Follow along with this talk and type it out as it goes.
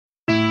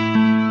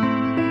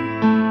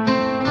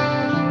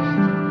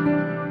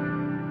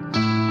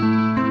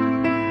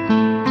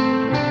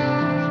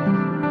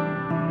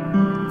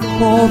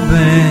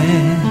Com'è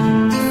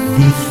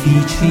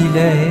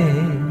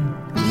difficile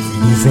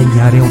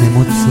disegnare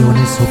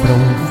un'emozione sopra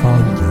un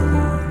foglio,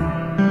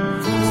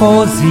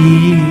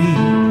 così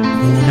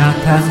una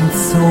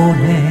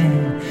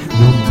canzone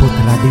non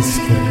potrà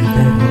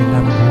descrivere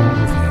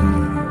l'amore.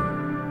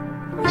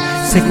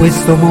 Se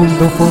questo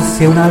mondo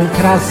fosse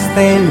un'altra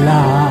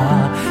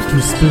stella,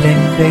 più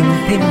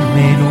splendente e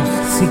meno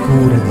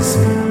sicura di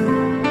sé,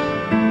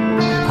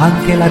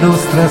 anche la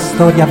nostra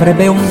storia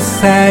avrebbe un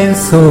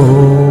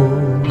senso.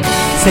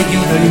 Se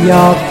chiudo gli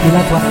occhi la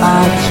tua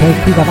faccia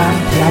è qui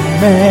davanti a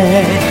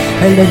me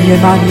e le mie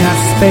mani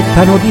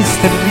aspettano di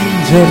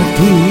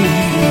stringerti,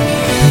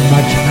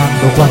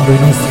 immaginando quando i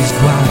nostri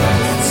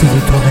sguardi si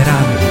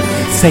ritroveranno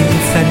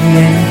senza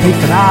niente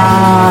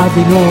tra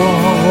di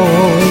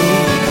noi.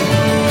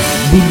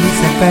 Dimmi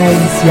se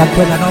pensi a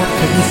quella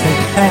notte di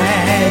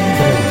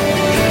settembre,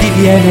 ti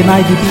viene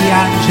mai di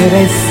piangere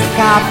e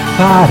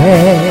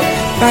scappare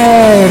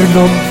per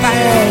non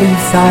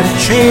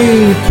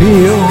pensarci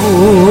più,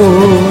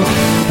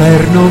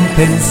 per non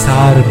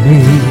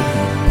pensarmi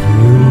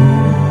più.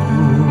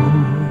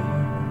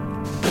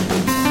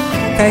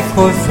 Che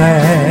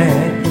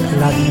cos'è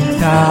la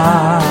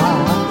vita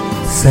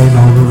se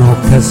non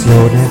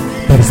un'occasione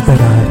per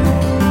sperare?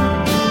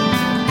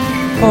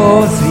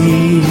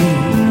 Così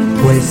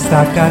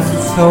questa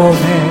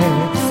canzone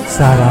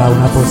sarà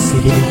una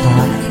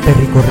possibilità per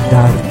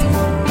ricordarti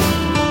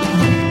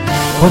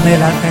come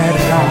la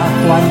terra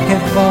qualche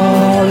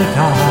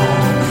volta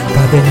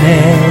cade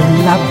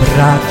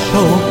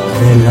nell'abbraccio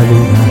della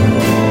luna.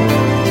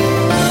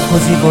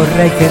 Così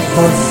vorrei che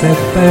fosse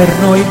per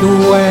noi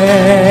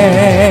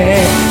due.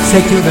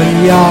 Se chiudo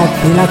gli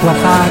occhi la tua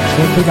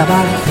faccia è qui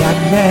davanti a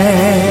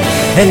me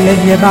e le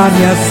mie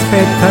mani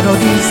aspettano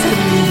di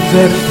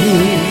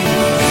stringerti,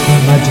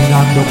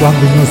 immaginando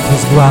quando i nostri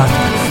sguardi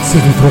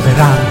si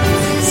ritroveranno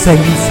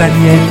senza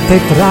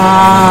niente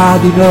tra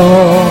di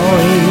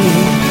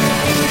noi.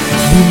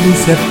 Dimmi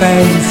se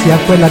pensi a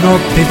quella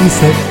notte di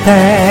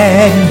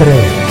settembre,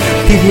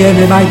 ti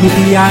viene mai di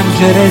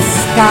piangere e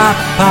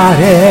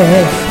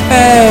scappare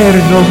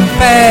per non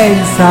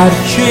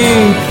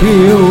pensarci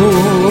più,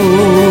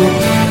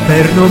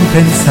 per non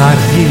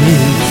pensarti,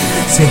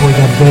 se vuoi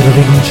davvero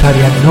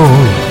rinunciare a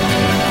noi.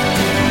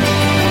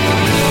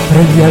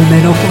 Prendi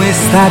almeno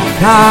questa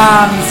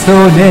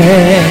canzone,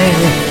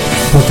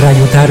 potrà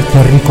aiutarti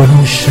a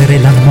riconoscere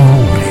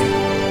l'amore,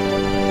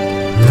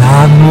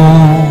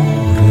 l'amore.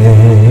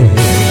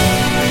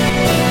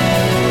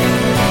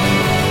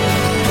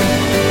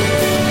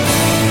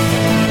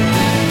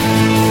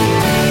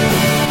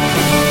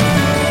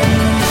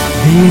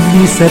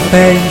 Dimmi se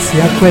pensi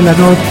a quella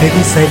notte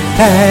di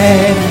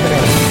settembre,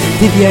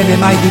 ti viene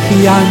mai di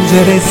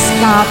piangere e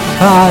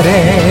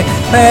scappare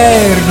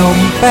per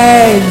non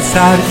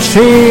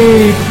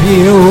pensarci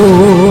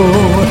più,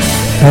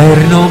 per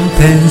non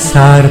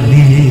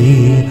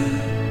pensarmi